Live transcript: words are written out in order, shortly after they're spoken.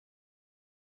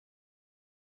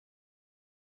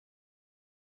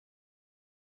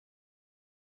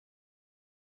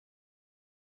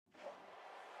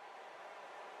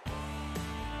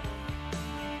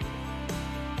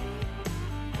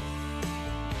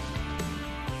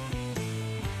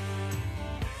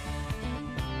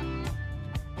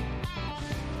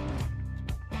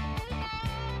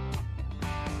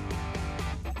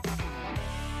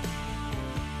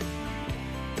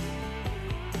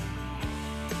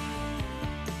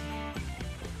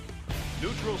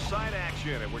Neutral site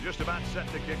action, and we're just about set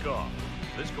to kick off.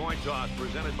 This coin toss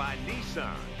presented by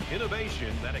Nissan.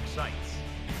 Innovation that excites.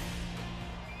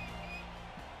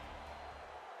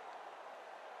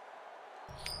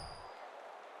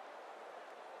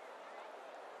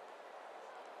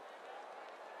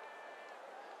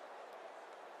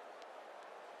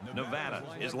 Nevada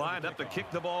is lined up to kick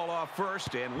the ball off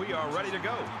first, and we are ready to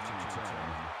go.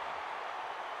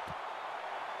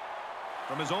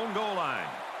 From his own goal line.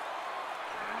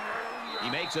 He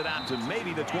makes it out to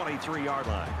maybe the 23-yard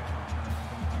line.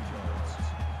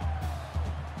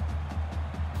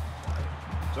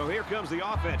 So here comes the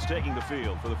offense taking the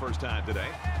field for the first time today.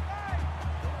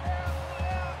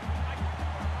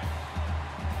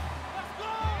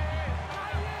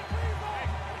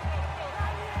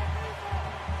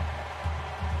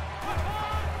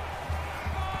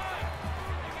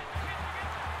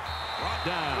 Brought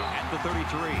down at the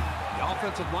 33. The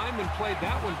offensive lineman played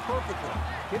that one perfectly,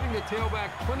 giving the tailback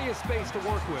plenty of space to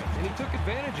work with, and he took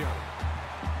advantage of it.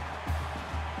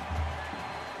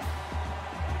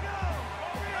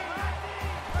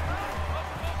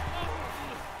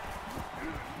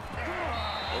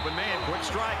 Open man, quick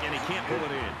strike, and he can't pull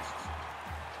it in.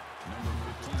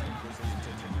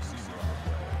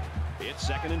 It's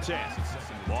 2nd and 10.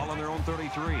 Ball on their own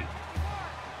 33.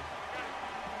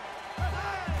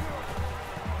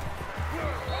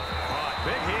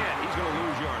 Big hit. He's going to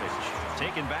lose yardage.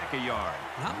 Taken back a yard.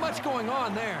 Not much going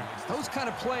on there. Those kind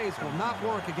of plays will not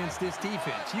work against this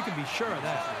defense. You can be sure of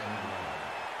that.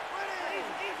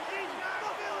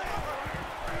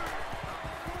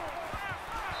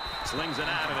 Slings it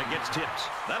out, and it gets tipped.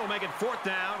 That'll make it 4th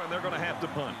down, and they're going to have to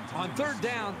punt. On 3rd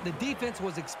down, the defense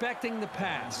was expecting the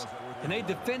pass, and they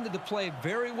defended the play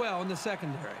very well in the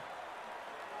secondary.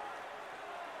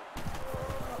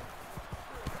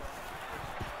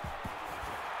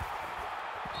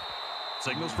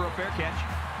 Signals for a fair catch.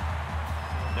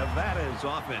 Nevada's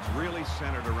offense really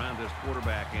centered around this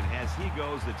quarterback, and as he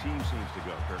goes, the team seems to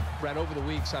go. Kirk. Brad, over the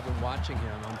weeks, I've been watching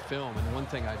him on film, and one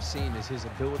thing I've seen is his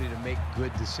ability to make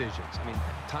good decisions. I mean,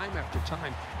 time after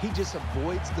time, he just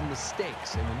avoids the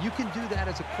mistakes, and when you can do that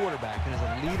as a quarterback and as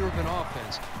a leader of an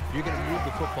offense, you're going to move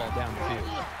the football down the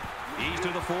field. He's to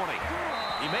the 40.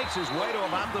 He makes his way to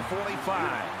about the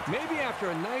 45. Maybe after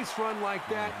a nice run like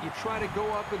that, you try to go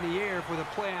up in the air for the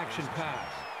play-action pass.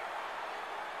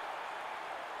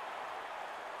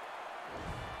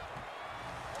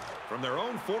 From their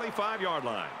own 45-yard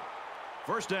line.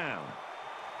 1st down.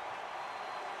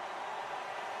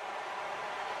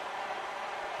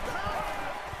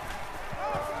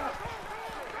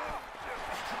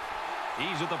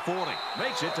 He's at the 40.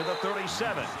 Makes it to the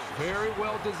 37. Very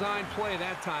well-designed play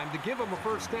that time to give them a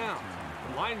 1st down.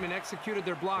 The linemen executed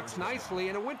their blocks nicely,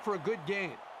 and it went for a good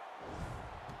gain.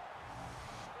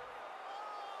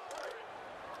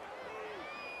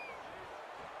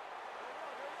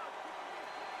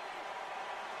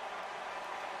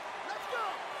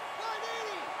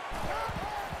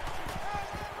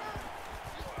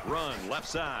 Run left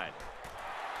side.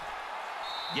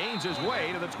 Gains his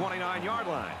way to the 29-yard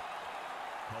line.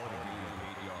 Call it a gain of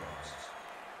 8 yards.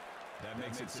 That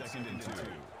makes it 2nd and 2.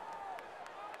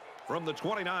 From the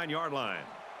 29-yard line,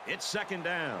 it's 2nd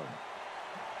down.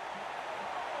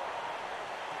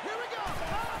 Here we go.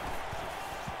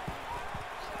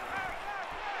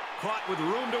 Caught with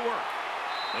room to work.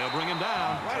 They'll bring him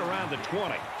down right around the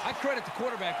 20. I credit the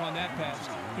quarterback on that pass.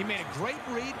 He made a great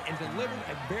read and delivered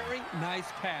a very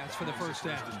nice pass for the 1st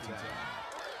down.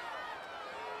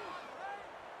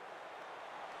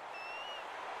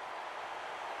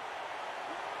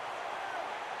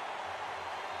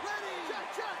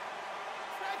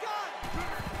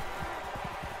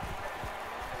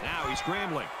 Now he's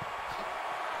scrambling.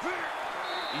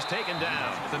 He's taken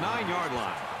down at the 9-yard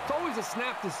line. It's always a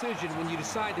snap decision when you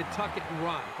decide to tuck it and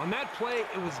run. On that play,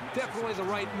 it was definitely the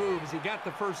right move as he got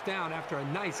the 1st down after a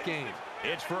nice game.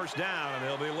 It's 1st down, and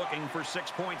they'll be looking for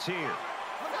 6 points here.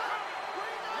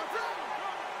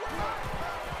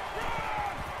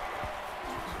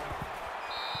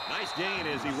 Nice gain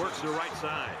as he works the right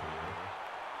side.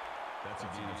 That's a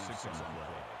gain of 6 on the play.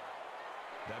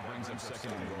 That brings up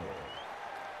 2nd and goal.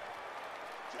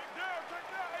 Check down,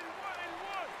 81,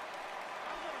 81.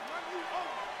 I'm going to run you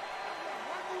over.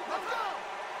 Let's go.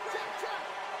 Check.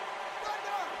 Run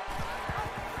down.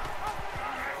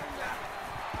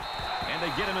 And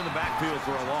they get him in the backfield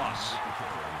for a loss.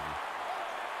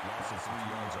 Loss of 3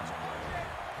 yards on the play.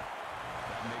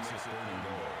 That makes it 3rd and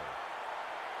goal.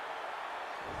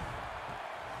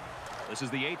 This is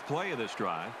the 8th play of this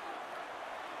drive.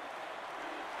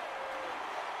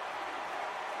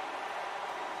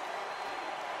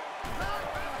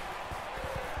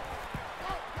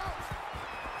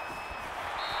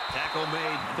 Tackle made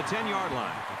at the 10-yard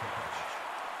line.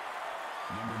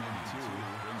 Number 92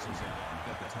 brings him down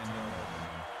at the 10-yard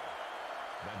line.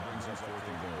 That brings us 4th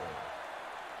and goal.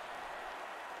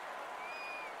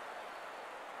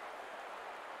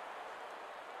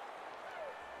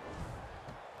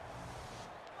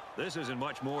 This isn't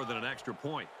much more than an extra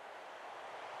point.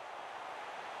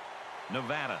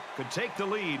 Nevada could take the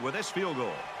lead with this field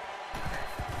goal.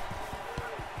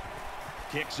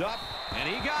 Kicks up, and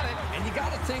he got it. And you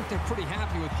got to think they're pretty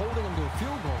happy with holding them to a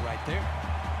field goal right there.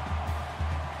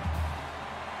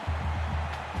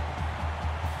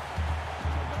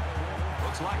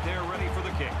 Looks like they're ready for the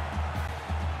kick.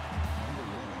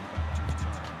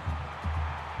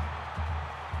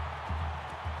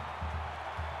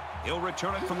 He'll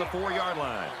return it from the 4-yard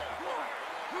line.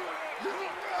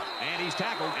 And he's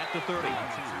tackled at the 30.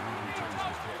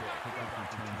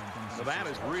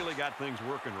 Nevada's really got things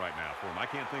working right now for him. I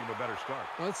can't think of a better start.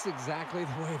 Well, that's exactly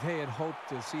the way they had hoped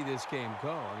to see this game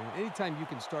go. I mean, anytime you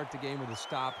can start the game with a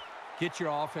stop, get your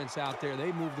offense out there,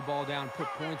 they move the ball down, put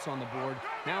points on the board.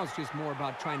 Now it's just more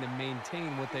about trying to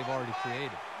maintain what they've already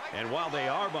created. And while they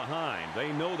are behind,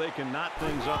 they know they can knot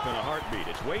things up in a heartbeat.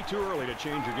 It's way too early to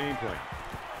change your game plan.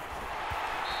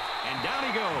 And down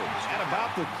he goes at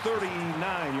about the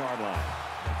 39-yard line.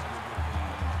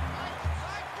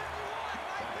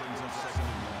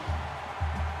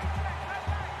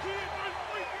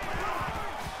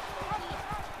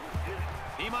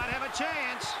 He might have a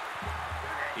chance.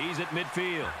 He's at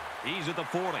midfield. He's at the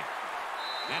 40.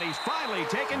 And he's finally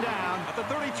taken down at the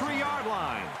 33-yard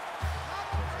line.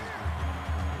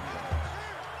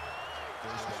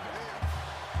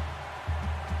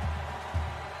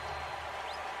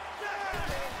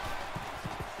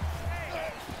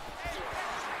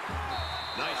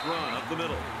 Nice run up the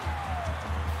middle.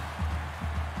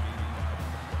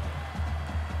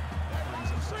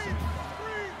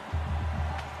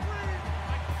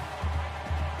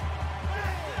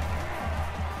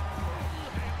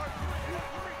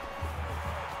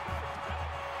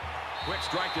 Quick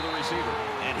strike to the receiver,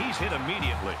 and he's hit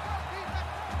immediately.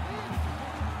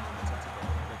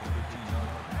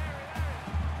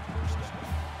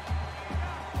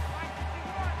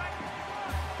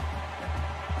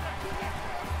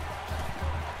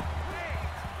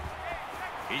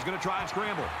 He's going to try and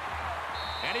scramble.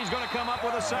 And he's going to come up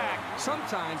with a sack.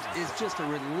 Sometimes it's just a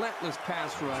relentless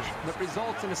pass rush that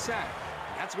results in a sack.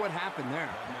 That's what happened there.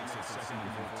 That makes it 2nd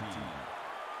and 14.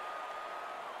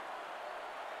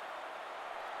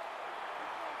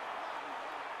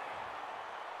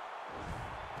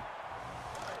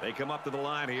 They come up to the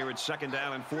line here. It's 2nd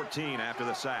down and 14 after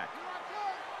the sack.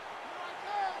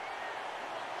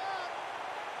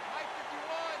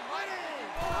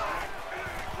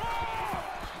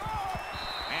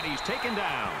 And he's taken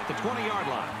down at the 20-yard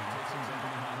line.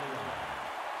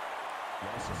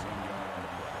 Loss of 1 yard on the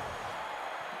play.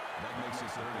 That makes it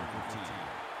 3rd and 15.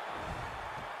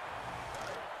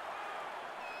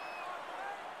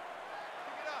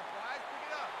 Pick it up, guys. Pick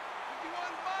it up. 51,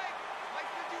 Mike. Mike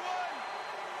 51.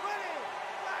 Ready.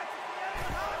 Flats at the end of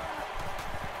the hunt.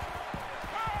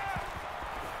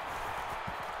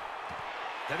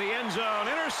 To the end zone.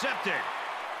 Intercepted.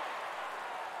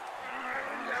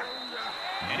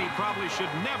 And he probably should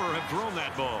never have thrown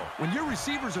that ball. When your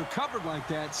receivers are covered like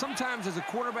that, sometimes as a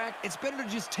quarterback, it's better to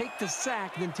just take the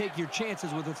sack than take your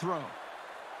chances with a throw.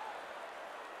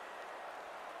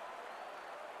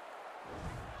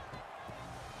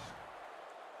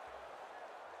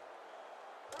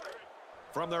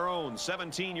 From their own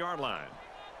 17-yard line.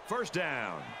 1st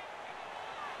down.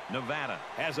 Nevada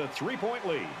has a 3-point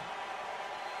lead.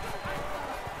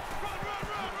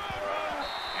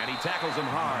 And he tackles him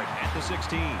hard at the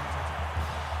 16.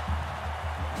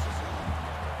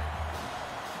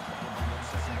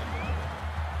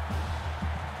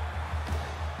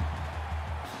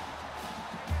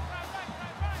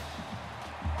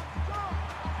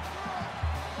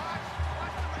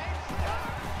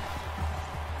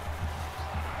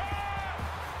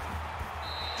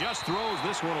 Just throws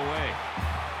this one away.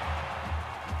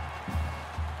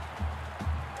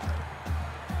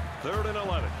 3rd and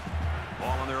 11.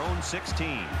 Ball on their own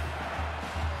 16.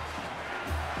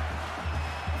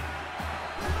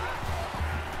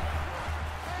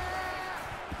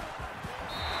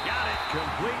 Got it.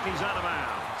 Complete. He's out of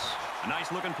bounds. A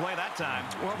nice looking play that time.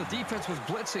 Well, the defense was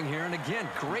blitzing here, and again,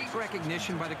 great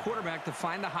recognition by the quarterback to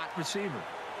find the hot receiver.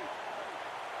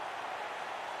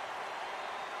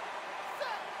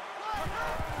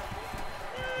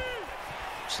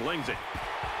 Slings it.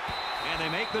 And they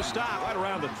make the stop right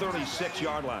around the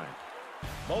 36-yard line.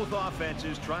 Both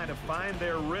offenses trying to find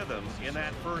their rhythm in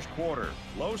that first quarter.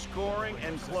 Low scoring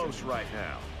and close right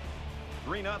now.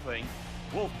 3-0,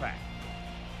 Wolfpack.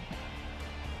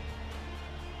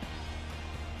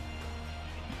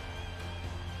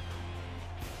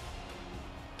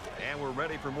 And we're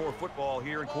ready for more football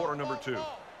here in quarter number 2.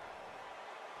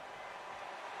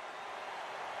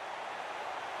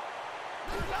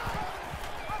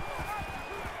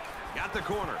 Got the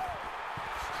corner.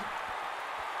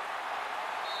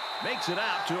 Makes it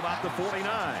out to about the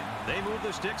 49. They move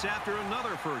the sticks after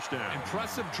another first down.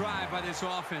 Impressive drive by this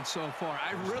offense so far.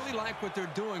 I really like what they're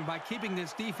doing by keeping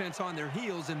this defense on their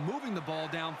heels and moving the ball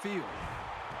downfield.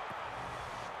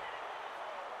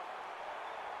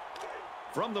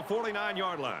 From the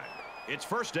 49-yard line, it's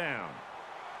first down.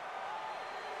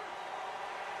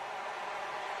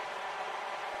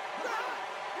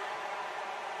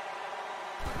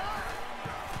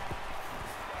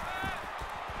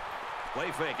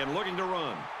 Play fake and looking to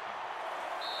run.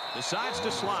 Decides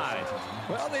to slide.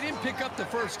 Well, they didn't pick up the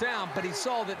first down, but he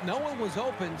saw that no one was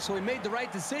open, so he made the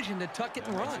right decision to tuck it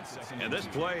and run. And this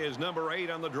play is number 8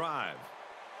 on the drive.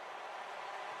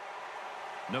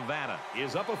 Nevada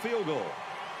is up a field goal.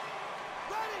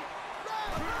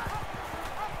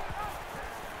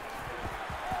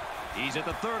 He's at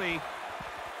the 30.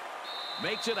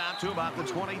 Makes it out to about the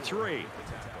 23.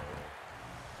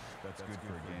 That's good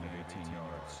for a gain of 18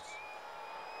 yards.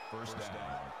 First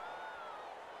down.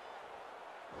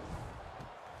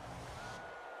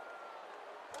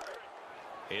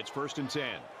 It's first and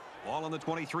 10. Ball on the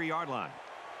 23-yard line.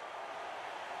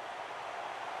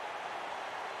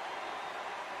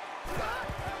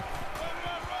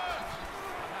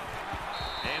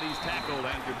 And he's tackled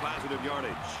after positive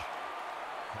yardage.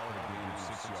 Call it a gain of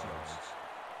 6 yards.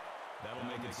 That'll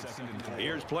make it second and 4.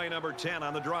 Here's play number 10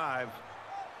 on the drive.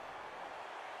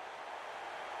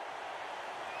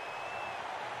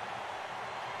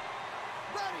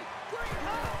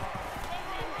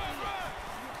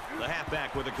 The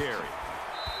halfback with a carry.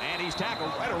 And he's tackled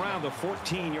right around the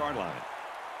 14-yard line.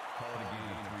 Call it a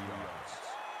gain of 3 yards.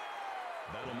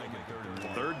 That'll make it third and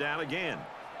 1. Third down again.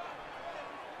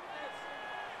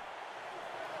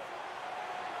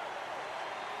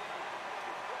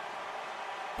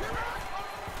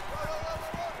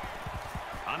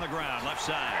 On the ground, left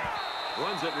side.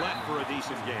 Runs it left for a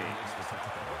decent gain.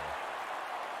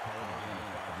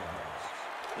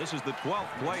 This is the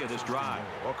 12th play of this drive.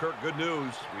 Well, Kirk, good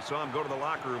news. We saw him go to the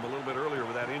locker room a little bit earlier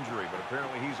with that injury, but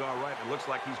apparently he's all right. It looks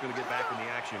like he's going to get back in the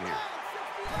action here.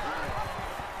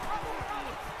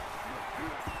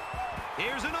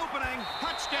 Here's an opening.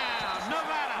 Touchdown,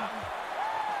 Nevada.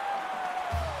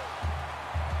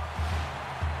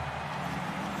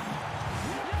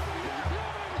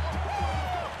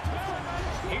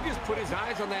 He just put his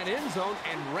eyes on that end zone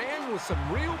and ran with some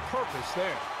real purpose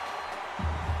there.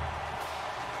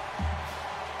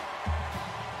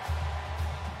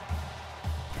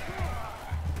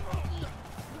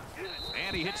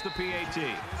 And he hits the PAT.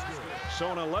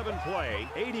 So an 11-play,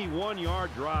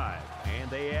 81-yard drive. And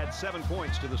they add 7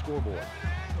 points to the scoreboard.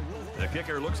 The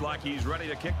kicker looks like he's ready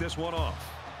to kick this one off.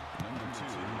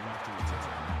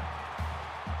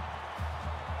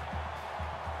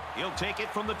 He'll take it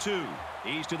from the 2.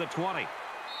 He's to the 20.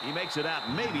 He makes it out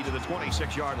maybe to the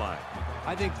 26-yard line.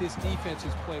 I think this defense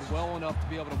has played well enough to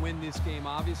be able to win this game,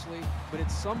 obviously. But at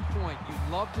some point,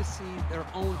 you'd love to see their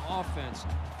own offense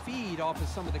feed off of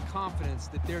some of the confidence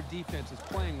that their defense is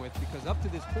playing with. Because up to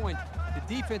this point, the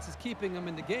defense is keeping them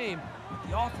in the game. But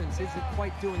the offense isn't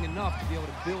quite doing enough to be able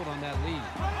to build on that lead.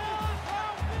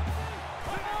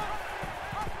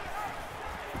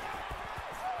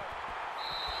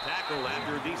 Tackled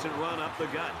after a decent run up the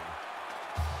gut.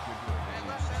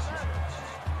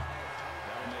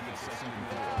 That'll make it second and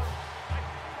 4.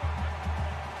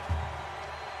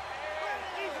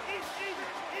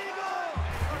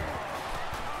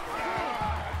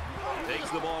 Takes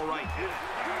the ball right.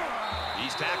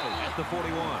 He's tackled at the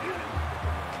 41.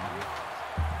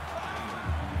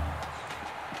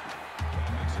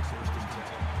 That makes it first and 10.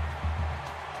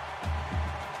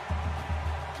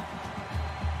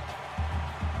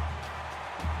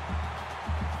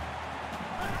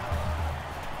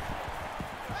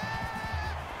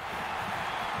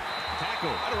 Tackle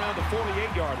right around the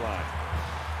 48-yard line.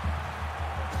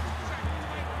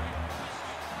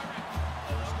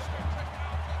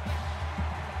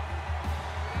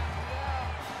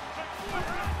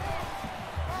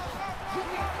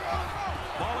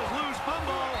 Ball is loose,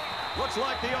 fumble. Looks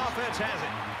like the offense has it.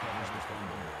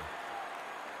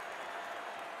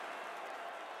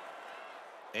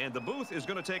 And the booth is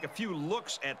going to take a few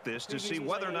looks at this to see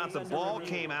whether or not the ball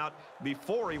came out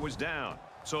before he was down.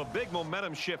 So a big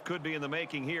momentum shift could be in the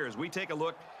making here as we take a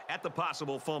look at the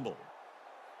possible fumble.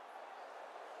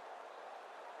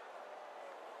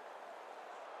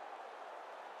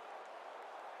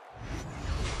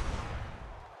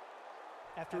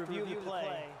 After review of the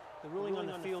play, the ruling on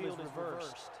the field is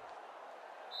reversed.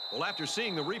 Well, after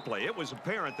seeing the replay, it was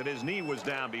apparent that his knee was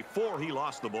down before he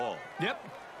lost the ball. Yep,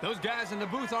 those guys in the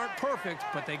booth aren't perfect,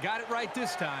 but they got it right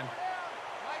this time.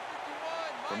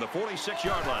 From the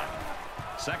 46-yard line,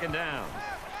 second down.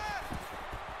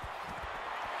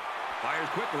 Fires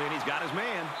quickly, and he's got his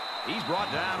man. He's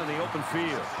brought down in the open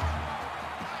field.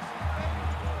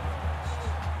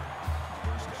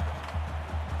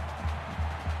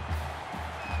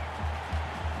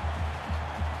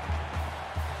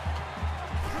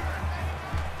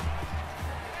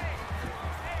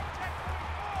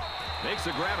 Makes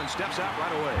the grab and steps out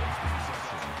right away.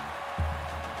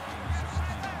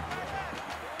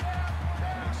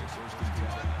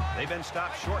 They've been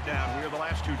stopped short down here the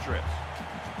last two trips.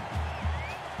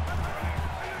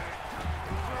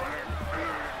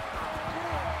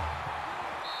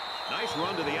 Nice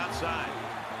run to the outside.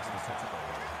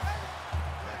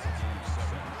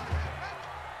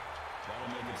 That'll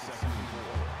make it 2nd and 4.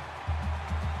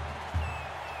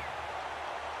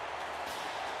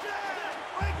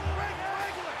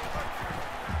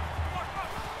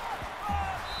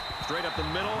 Straight up the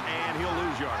middle, and he'll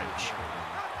lose yardage.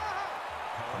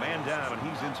 Man down, and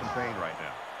he's in some pain right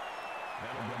now.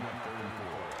 That'll bring up 3rd and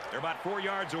 4. They're about 4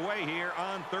 yards away here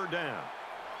on third down.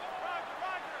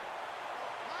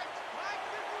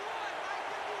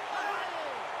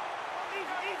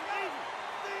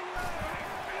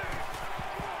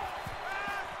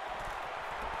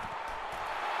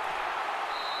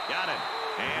 Got it.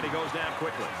 And he goes down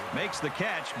quickly. Makes the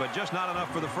catch, but just not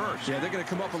enough for the first. Yeah, they're going to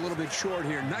come up a little bit short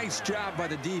here. Nice job by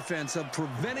the defense of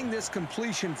preventing this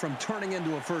completion from turning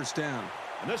into a first down.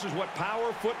 And this is what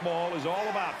power football is all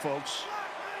about, folks.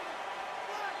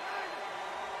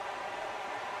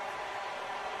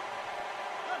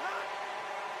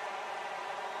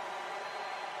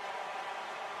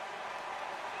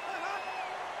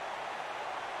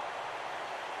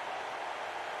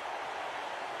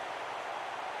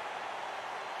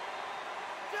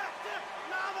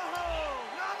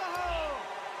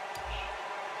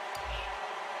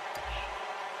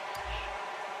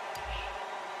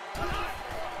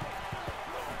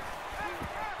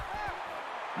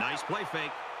 Nice play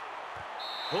fake.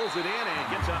 Pulls it in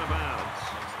and gets out of bounds.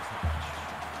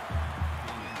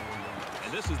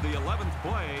 And this is the 11th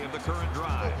play of the current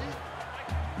drive.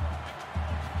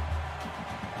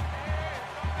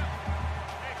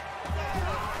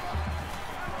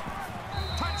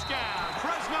 Touchdown,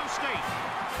 Fresno State.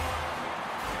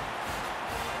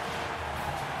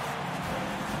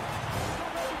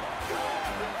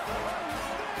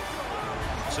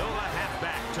 So the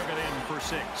halfback took it in for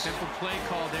 6. Simple play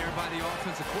call there by the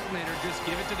offensive coordinator. Just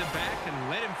give it to the back and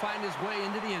let him find his way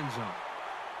into the end zone.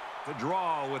 The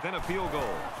draw within a field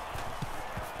goal.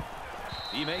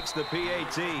 He makes the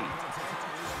PAT.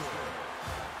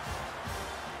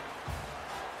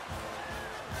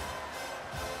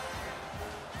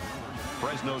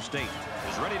 Fresno State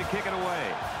is ready to kick it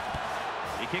away.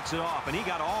 He kicks it off, and he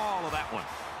got all of that one.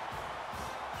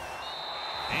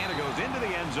 And it goes into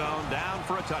the end zone, down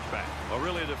for a touchback. Well,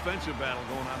 really a defensive battle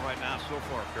going on right now so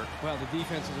far, Kirk. Well, the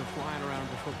defenses are flying around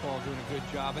the football, doing a good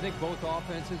job. I think both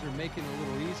offenses are making it a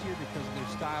little easier because of their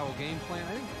style of game plan.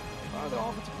 I think the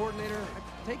offensive coordinator,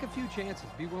 take a few chances.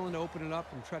 Be willing to open it up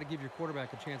and try to give your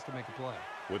quarterback a chance to make a play.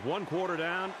 With one quarter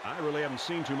down, I really haven't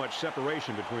seen too much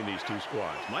separation between these two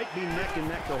squads. Might be neck and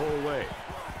neck the whole way.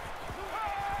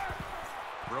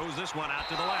 Throws this one out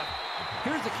to the left.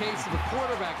 Here's the case of a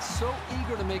quarterback so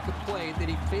eager to make a play that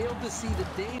he failed to see the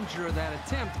danger of that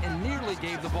attempt and nearly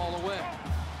gave the ball away.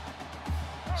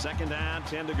 Second down,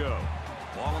 10 to go.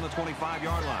 Ball on the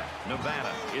 25-yard line.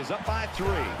 Nevada is up by 3.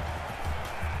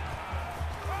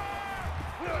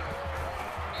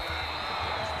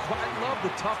 Well, I love the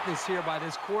toughness here by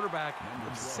this quarterback,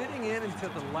 sitting in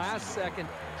until the last second,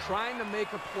 trying to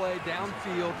make a play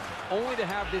downfield, only to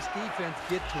have this defense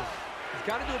get to him. He's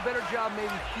got to do a better job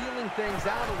maybe feeling things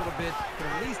out a little bit, but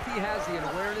at least he has the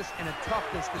awareness and a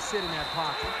toughness to sit in that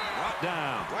pocket. Brought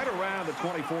down right around the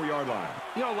 24-yard line.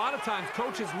 You know, a lot of times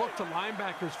coaches look to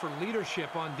linebackers for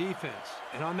leadership on defense.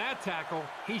 And on that tackle,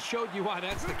 he showed you why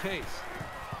that's the case.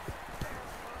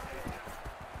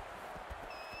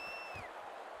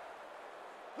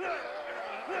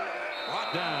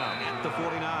 Brought down at the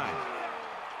 49.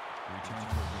 Returns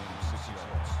for a gain of 6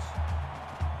 yards.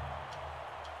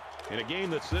 In a game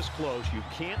that's this close, you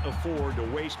can't afford to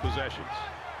waste possessions.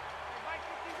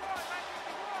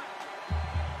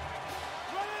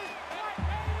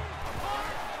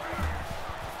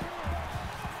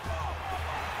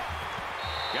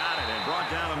 Got it and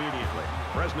brought down immediately.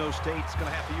 Fresno State's going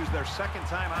to have to use their second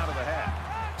time out of the half.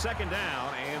 Second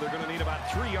down, and they're going to need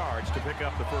about 3 yards to pick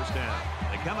up the first down.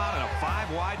 They come out in a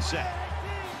 5-wide set.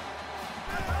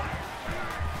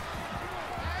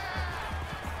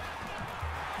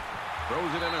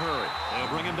 Throws it in a hurry. They'll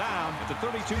bring him down at the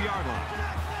 32-yard line.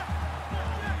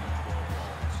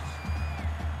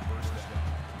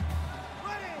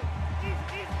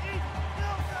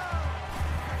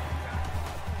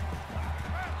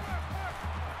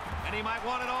 And he might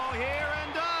want it all here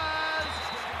and does.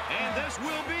 And this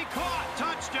will be caught.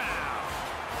 Touchdown.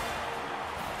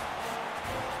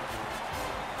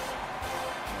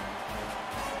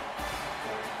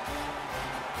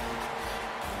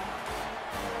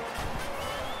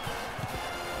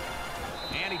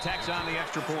 And he tacks on the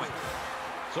extra point.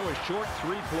 So a short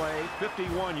 3-play,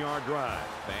 51-yard drive.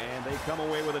 And they come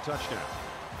away with a touchdown.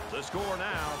 The score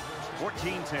now,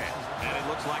 14-10. And it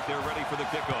looks like they're ready for the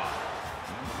kickoff.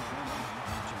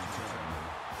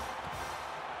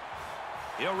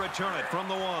 He'll return it from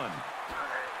the 1.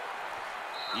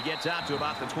 He gets out to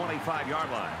about the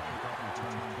 25-yard line.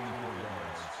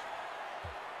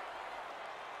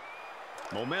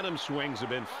 Momentum swings have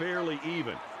been fairly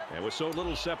even. And with so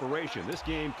little separation, this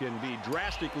game can be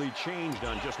drastically changed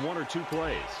on just 1 or 2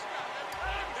 plays.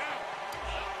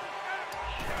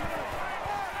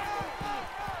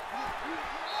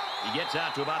 He gets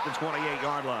out to about the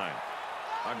 28-yard line.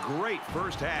 A great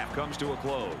first half comes to a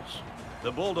close.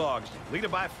 The Bulldogs lead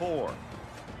it by 4.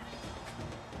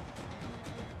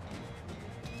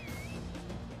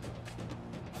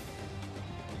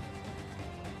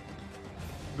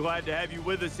 Glad to have you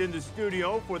with us in the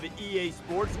studio for the EA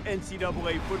Sports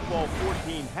NCAA Football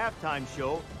 14 halftime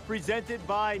show presented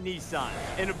by Nissan.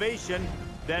 Innovation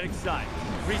that excites.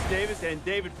 Reese Davis and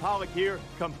David Pollack here,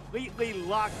 completely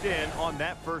locked in on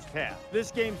that first half.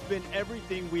 This game's been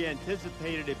everything we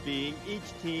anticipated it being. Each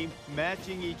team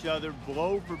matching each other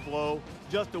blow for blow.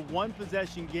 Just a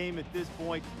one-possession game at this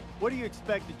point. What do you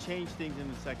expect to change things in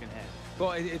the second half?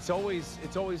 Well, it's always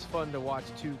fun to watch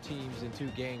 2 teams in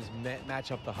 2 games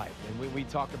match up the hype. And we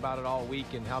talk about it all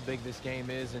week and how big this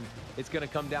game is. And it's going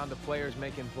to come down to players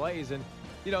making plays. And,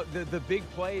 you know, the big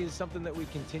play is something that we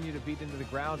continue to beat into the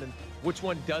ground. And which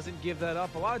one doesn't give that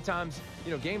up? A lot of times, you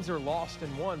know, games are lost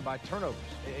and won by turnovers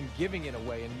and giving it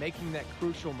away and making that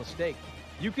crucial mistake.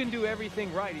 You can do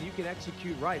everything right and you can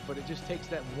execute right, but it just takes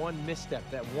that one misstep,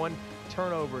 that one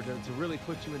turnover to really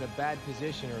put you in a bad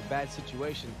position or a bad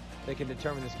situation that can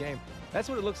determine this game. That's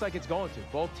what it looks like it's going to.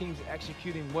 Both teams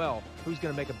executing well. Who's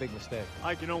going to make a big mistake?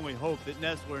 I can only hope that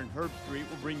Nestler and Herb Street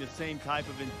will bring the same type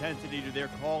of intensity to their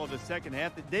call of the second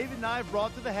half that David and I have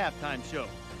brought to the halftime show.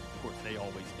 Of course, they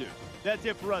always do. That's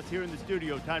it for us here in the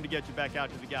studio. Time to get you back out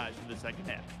to the guys for the second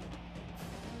half.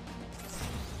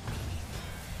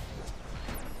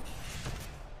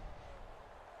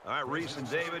 All right, Reese and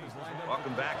David,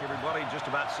 welcome back, everybody. Just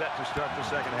about set to start the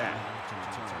second half.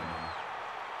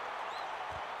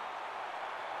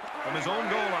 From his own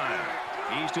goal line,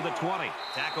 he's to the 20.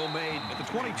 Tackle made at the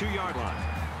 22-yard line.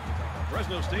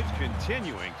 Fresno State's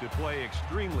continuing to play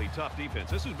extremely tough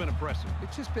defense. This has been impressive.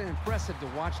 It's just been impressive to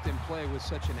watch them play with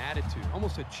such an attitude,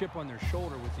 almost a chip on their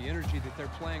shoulder with the energy that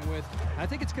they're playing with. And I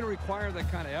think it's going to require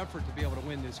that kind of effort to be able to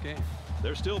win this game.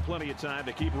 There's still plenty of time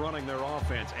to keep running their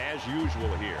offense as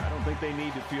usual here. I don't think they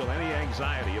need to feel any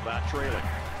anxiety about trailing.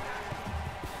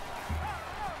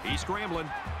 He's scrambling.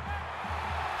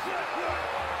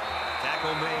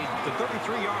 Tackle made at the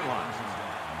 33-yard line.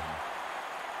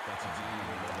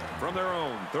 From their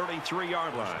own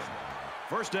 33-yard line.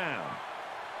 First down.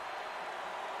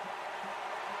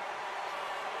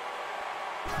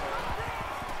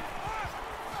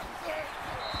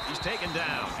 He's taken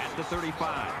down at the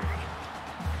 35.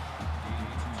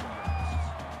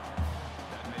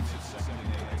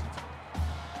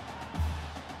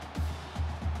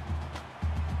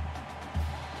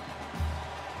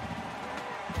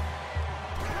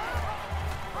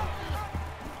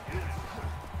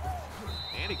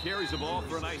 And he carries the ball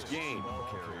for a nice gain.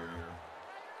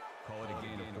 Call it a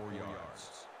gain of 4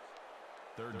 yards.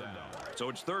 Third down. So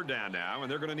it's third down now, and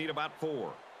they're going to need about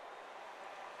 4.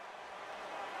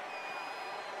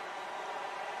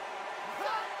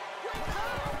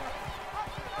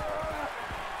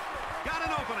 Got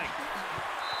an opening.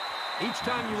 Each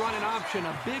time you run an option,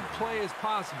 a big play is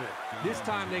possible. This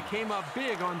time they came up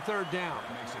big on third down.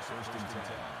 That makes it 1st and 10.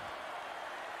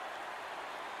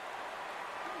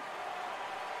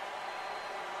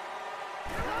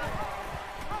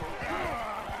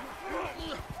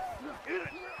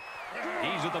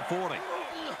 He's at the 40.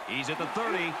 He's at the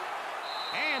 30.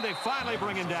 And they finally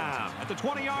bring him down at the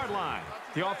 20-yard line.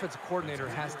 The offensive coordinator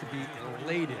has to be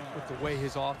elated with the way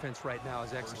his offense right now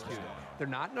is executed. They're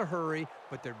not in a hurry,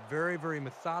 but they're very, very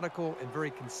methodical and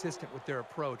very consistent with their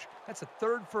approach. That's a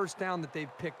third first down that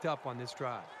they've picked up on this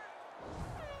drive.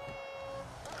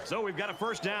 So we've got a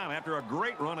first down after a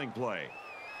great running play.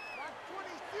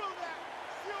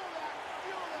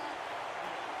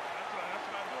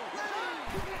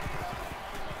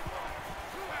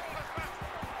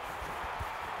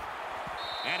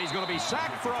 And he's going to be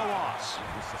sacked for a loss.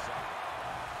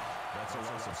 That's a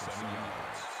loss of 7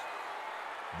 yards.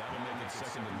 That'll make it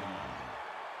 2nd and 9.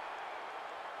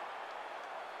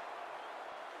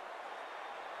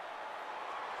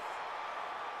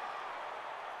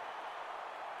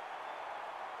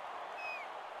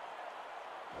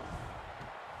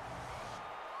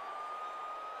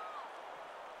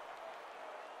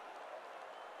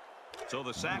 So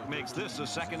the sack makes this a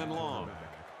 2nd and long.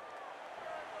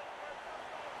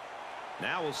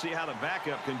 Now we'll see how the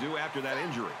backup can do after that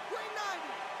injury.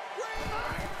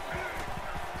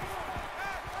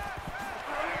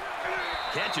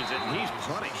 Catches it, and he's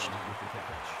punished.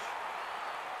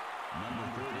 Number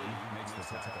 30 makes the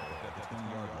tackle at the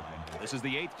 20-yard line. This is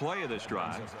the 8th play of this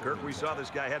drive. Kirk, we saw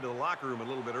this guy head to the locker room a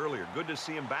little bit earlier. Good to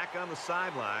see him back on the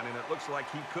sideline, and it looks like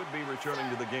he could be returning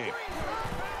to the game.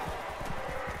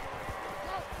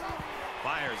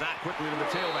 Fires out quickly to the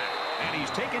tailback, and he's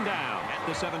taken down at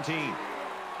the 17.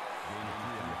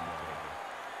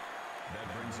 That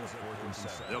brings us 4th and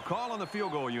 7. They'll call on the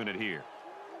field goal unit here.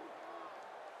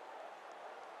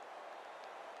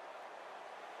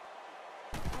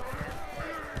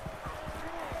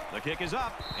 The kick is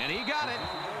up, and he got it.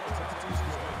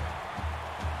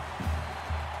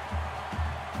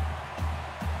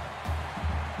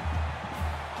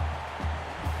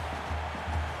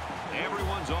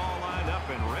 Everyone's all lined up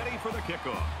and ready for the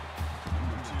kickoff.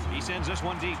 He sends this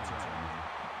one deep.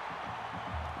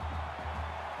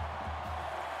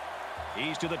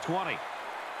 He's to the 20.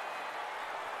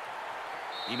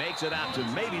 He makes it out to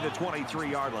maybe the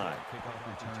 23-yard line. Kickoff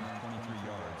return 23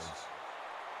 yards.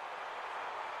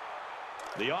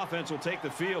 The offense will take the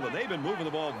field, and they've been moving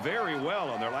the ball very well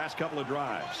on their last couple of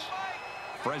drives.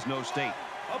 Fresno State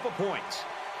up a point.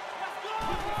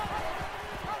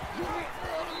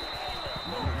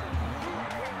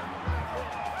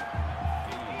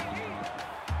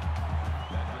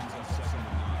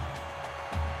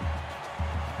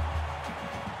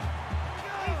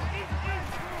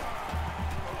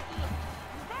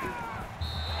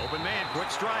 Open man,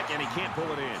 quick strike, and he can't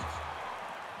pull it in.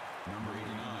 Number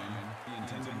 89, the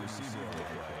intended receiver of the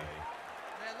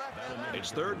play.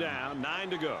 It's 3rd down, 9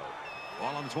 to go.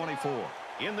 Ball on the 24.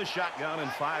 In the shotgun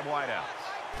and 5 wideouts.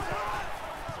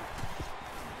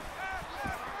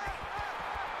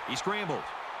 He scrambled.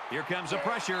 Here comes the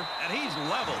pressure, and he's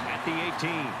leveled at the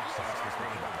 18.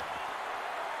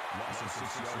 Loss of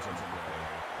 6 yards on the play.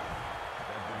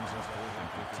 That brings us 4th and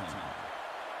 15.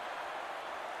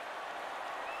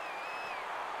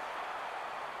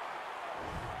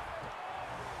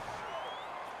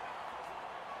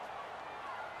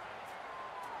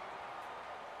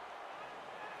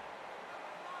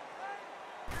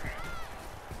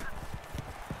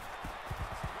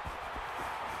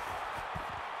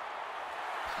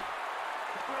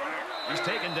 He's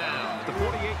taken down at the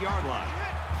 48-yard line.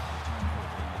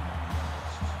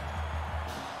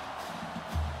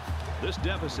 This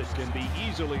deficit can be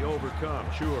easily overcome,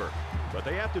 sure. But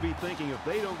they have to be thinking if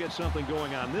they don't get something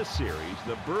going on this series,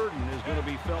 the burden is going to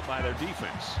be felt by their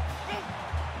defense.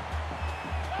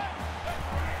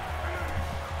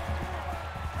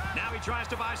 Now he tries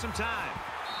to buy some time.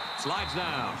 Slides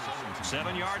down.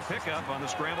 7-yard pickup on the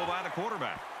scramble by the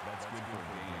quarterback. That's good for a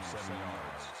gain of 7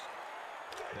 yards.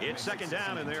 It's 2nd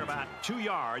down, and they're about 2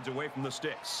 yards away from the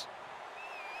sticks.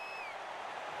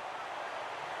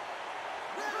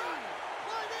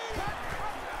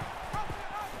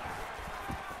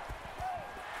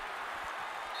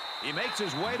 He makes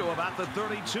his way to about the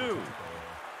 32. Gain of 9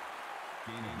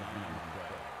 on the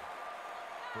play.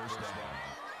 First down.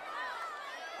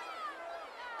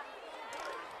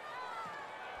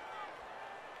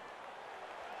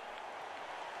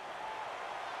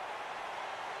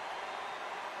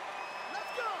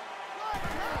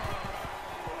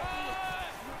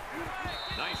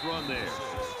 Nice run there. On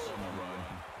the run.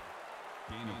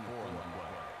 Gain of 4 on the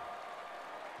play.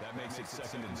 That makes it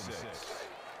 2nd and 6.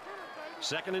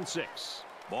 2nd and 6.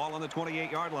 Ball on the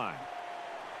 28-yard line.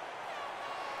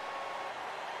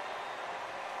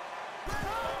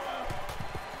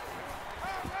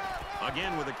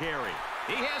 Again with a carry.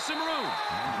 He has some room.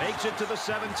 Makes it to the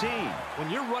 17. When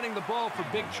you're running the ball for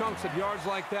big chunks of yards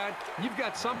like that, you've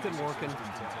got something working.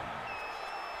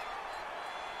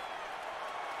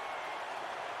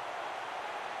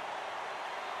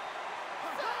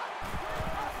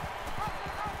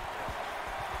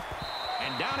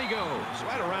 And down he goes,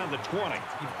 right around the 20.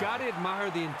 You've got to admire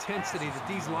the intensity that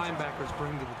these linebackers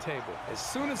bring to the table. As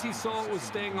soon as he saw it was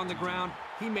staying on the ground,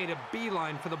 he made a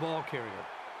beeline for the ball carrier.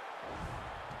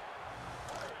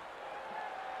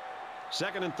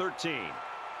 2nd and 13.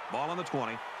 Ball on the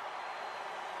 20.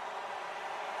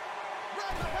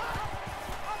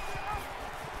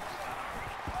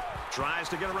 Tries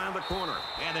to get around the corner,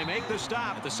 and they make the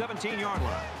stop at the 17-yard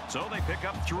line. So they pick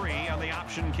up 3 on the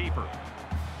option keeper.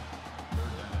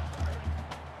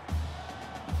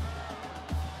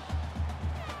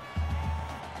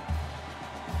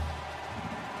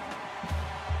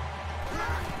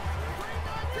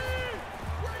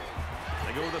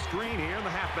 They go with a screen here, and the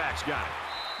halfback's got it.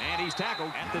 And he's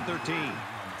tackled at the 13.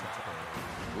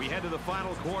 We head to the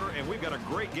final quarter, and we've got a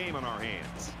great game on our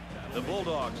hands. The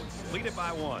Bulldogs lead it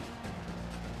by 1.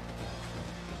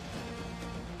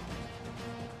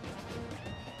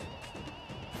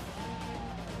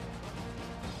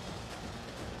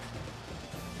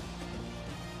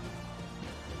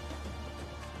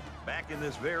 Back in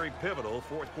this very pivotal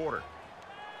 4th quarter.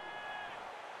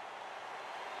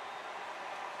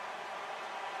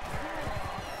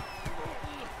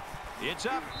 It's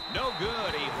up. No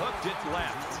good. He hooked it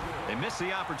left. They missed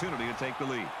the opportunity to take the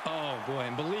lead. Oh, boy,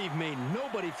 and believe me,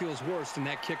 nobody feels worse than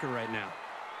that kicker right now.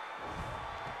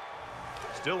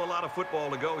 Still a lot of football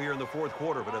to go here in the 4th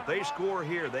quarter, but if they score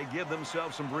here, they give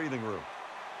themselves some breathing room.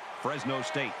 Fresno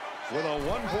State with a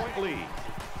 1-point lead.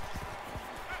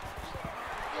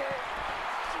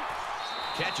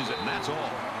 Catches it, and that's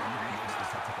all.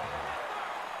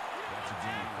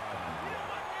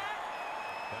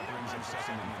 That brings him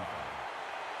 2nd and 5.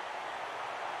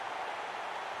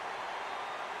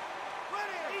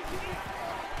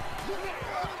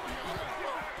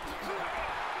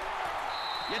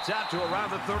 Gets out to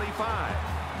around the 35.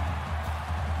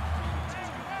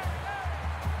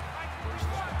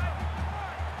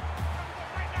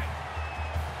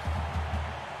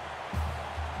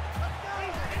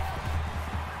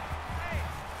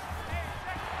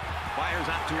 Fires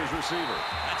out to his receiver.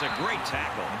 That's a great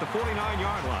tackle at the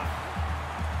 49-yard line.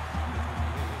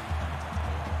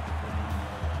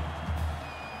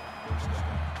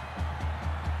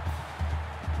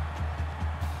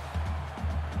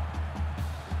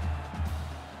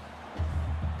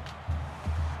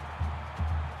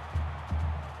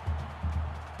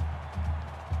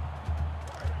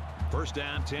 First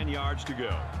down, 10 yards to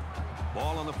go.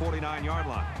 Ball on the 49-yard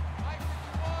line.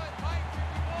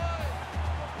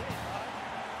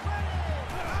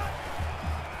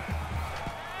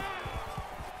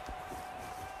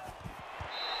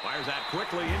 Fires out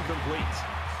quickly, incomplete.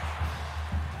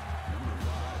 Number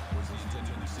 5 was the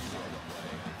intended receiver on the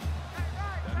play.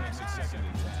 That makes it 2nd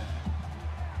and 10.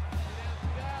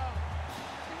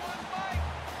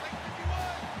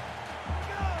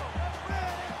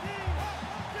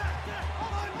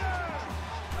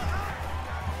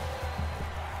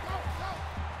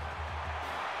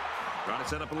 Trying to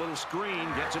set up a little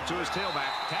screen, gets it to his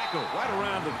tailback. Tackle right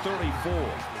around the 34.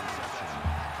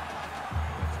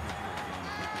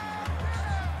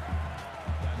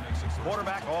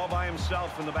 Quarterback all by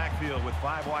himself in the backfield with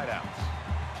 5 wideouts.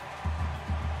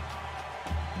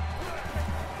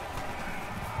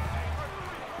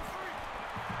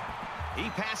 He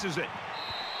passes it.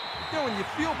 You know, when you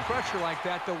feel pressure like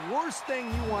that, the worst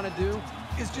thing you want to do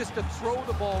is just to throw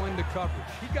the ball into coverage.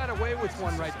 He got away with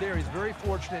one right there. He's very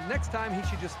fortunate. Next time, he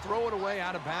should just throw it away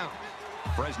out of bounds.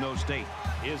 Fresno State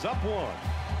is up 1.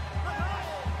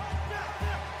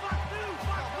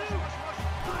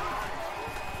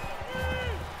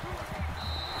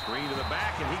 Screen to the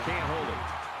back, and he can't hold it.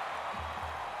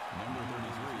 Number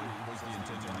 33 was the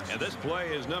intended receiver. And this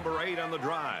play is number 8 on the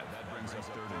drive. That brings us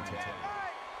 3rd and 10.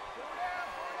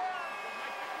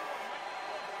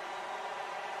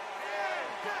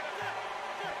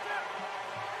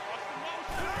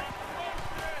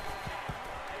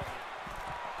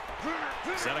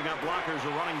 Setting up blockers, the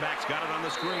running back's got it on the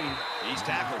screen. He's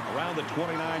tackled around the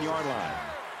 29-yard line.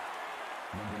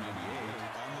 Number 98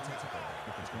 on the tackle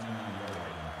at the 29-yard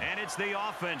line. And it's the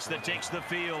offense that takes the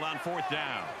field on 4th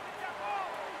down.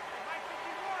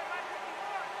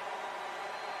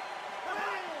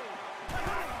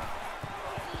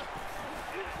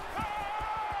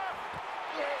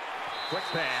 Quick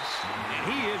pass,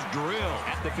 and he is drilled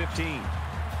at the 15.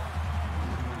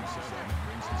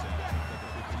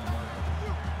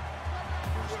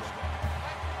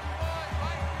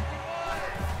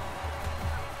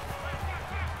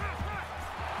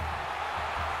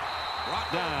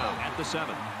 at the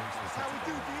 7. That's how we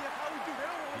do, D. That's how we do. They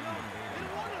don't want none. They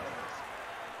don't want none of this.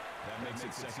 That makes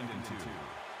it 2nd and 2.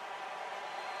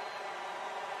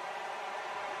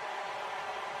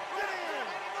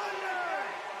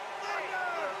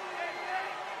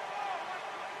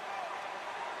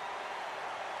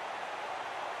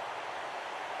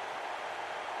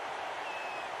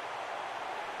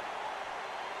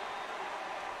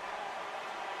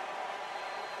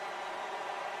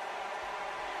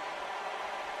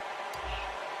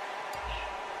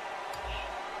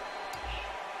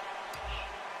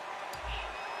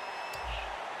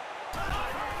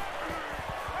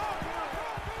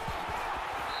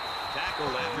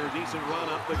 After a decent run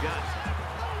up the gut.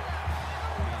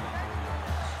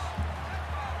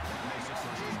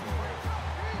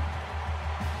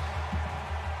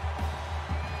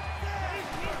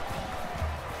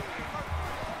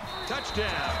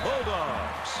 Touchdown,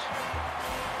 Bulldogs.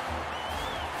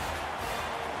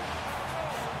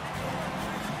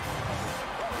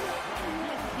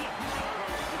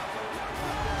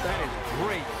 That is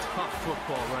great, tough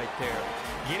football right there.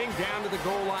 Getting down to the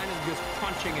goal line and just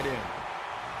punching it in.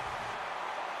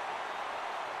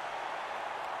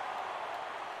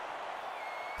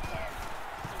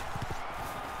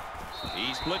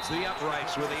 He splits the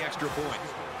uprights with the extra point.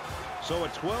 So a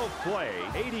 12-play,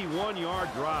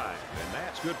 81-yard drive, and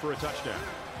that's good for a touchdown.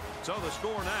 So the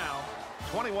score now,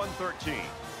 21-13.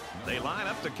 They line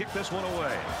up to kick this one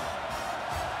away.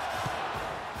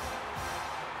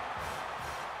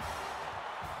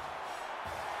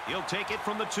 He'll take it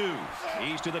from the 2.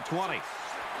 He's to the 20.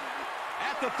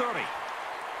 At the 30.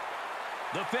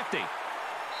 The 50.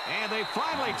 And they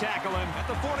finally tackle him at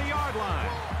the 40-yard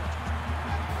line.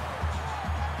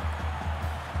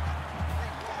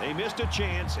 They missed a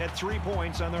chance at 3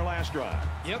 points on their last drive.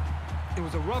 Yep. It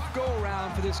was a rough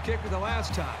go-around for this kicker the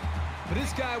last time. But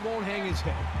this guy won't hang his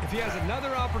head. If he has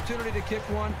another opportunity to kick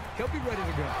one, he'll be ready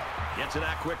to go. Gets it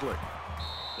out quickly.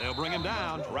 They'll bring him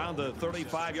down around the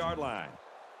 35-yard line.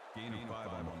 Gain of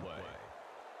 5 on the play.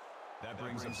 That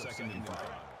brings up 2nd and 5.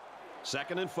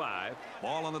 2nd and 5.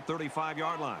 Ball on the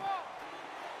 35-yard line.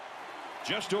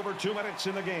 Just over 2 minutes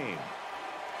in the game.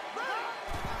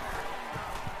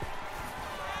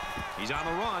 He's on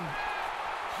the run.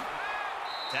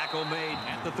 Tackle made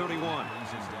at the 31.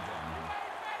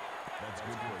 That's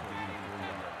good for a gain of 4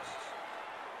 yards.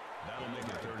 That'll make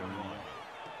it 3rd and 1.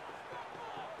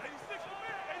 86 to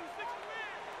win. 86 to win.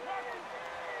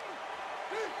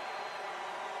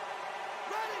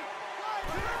 Ready.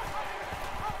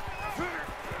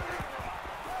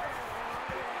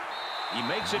 He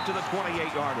makes it to the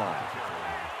 28-yard line.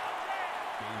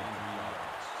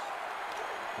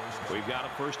 We've got a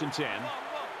 1st and 10.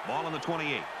 Ball on the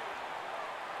 28.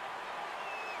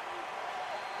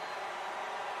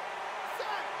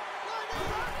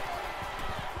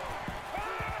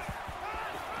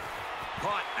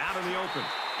 Caught out in the open.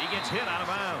 He gets hit out of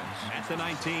bounds at the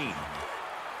 19.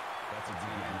 That's a gain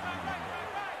of 9.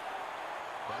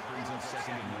 That brings up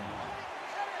 2nd and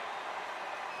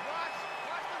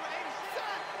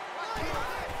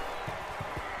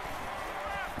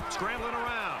 1. Scrambling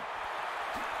around.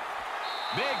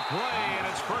 Big play, and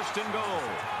it's 1st and goal.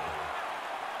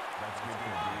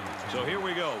 So here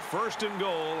we go. 1st and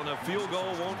goal, and a field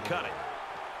goal won't cut it.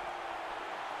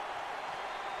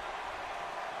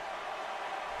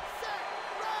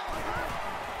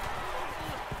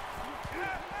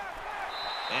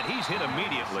 And he's hit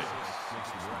immediately.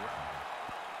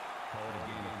 Called a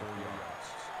gain of 4 yards.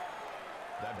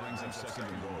 That brings up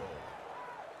 2nd and goal.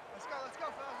 Let's go,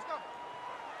 fellas, let's go.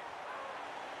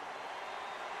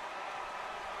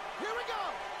 Here we go.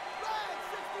 Red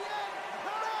 68.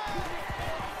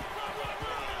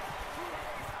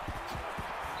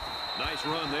 Nice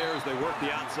run there as they work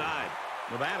the outside.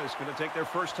 Nevada's going to take their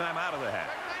first time out of the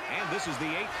half. And this is the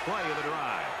 8th play of the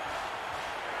drive.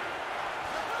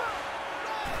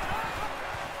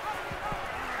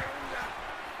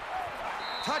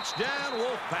 Touchdown,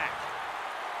 Wolfpack.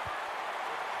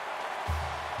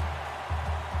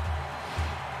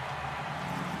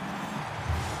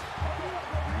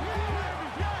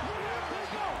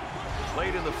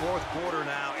 Late in the 4th quarter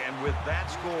now, and with that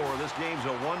score, this game's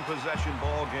a one-possession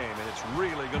ball game, and it's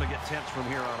really going to get tense from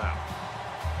here on out.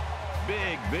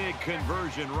 Big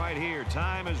conversion right here.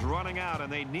 Time is running out,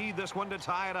 and they need this one to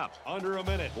tie it up. Under a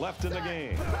minute left in the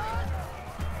game.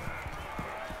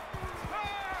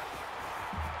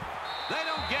 They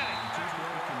don't get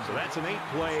it. So that's an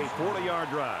 8-play, 40-yard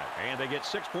drive, and they get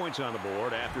 6 points on the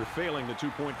board after failing the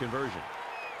 2-point conversion.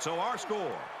 So our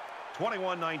score,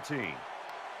 21-19.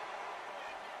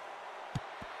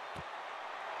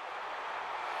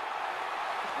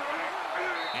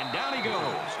 And down he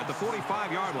goes at the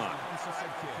 45-yard line.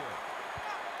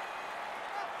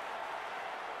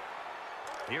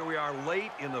 Here we are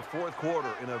late in the fourth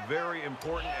quarter in a very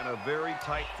important and a very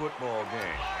tight football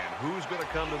game. And who's going to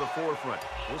come to the forefront?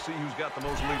 We'll see who's got the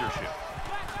most leadership.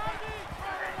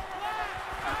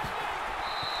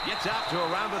 Gets out to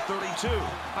around the 32.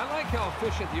 I like how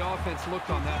efficient the offense looked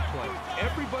on that play.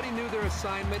 Everybody knew their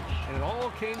assignment, and it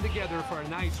all came together for a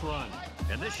nice run.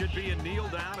 And this should be a kneel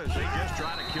down as they just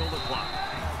try to kill the clock.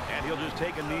 And he'll just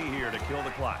take a knee here to kill the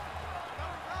clock.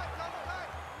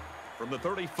 From the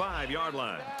 35-yard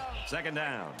line, second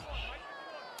down.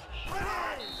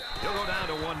 He'll go down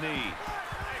to one knee.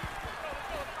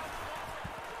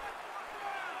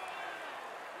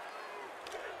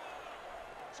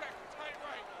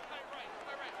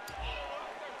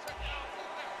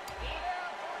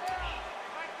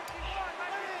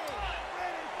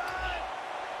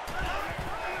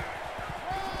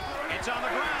 It's on the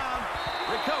ground.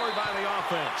 Recovered by the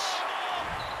offense.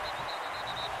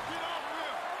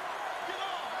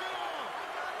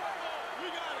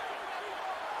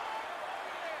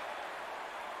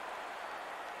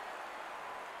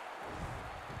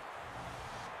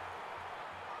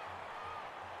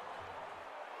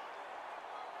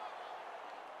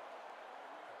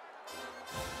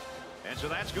 And so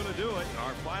that's going to do it.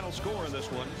 Our final score in this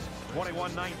one,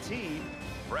 21-19,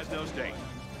 Fresno State.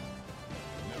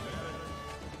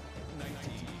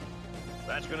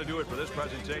 That's going to do it for this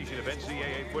presentation of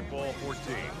NCAA Football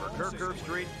 14. For Kirk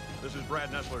Herbstreit, this is Brad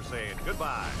Nessler saying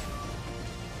goodbye.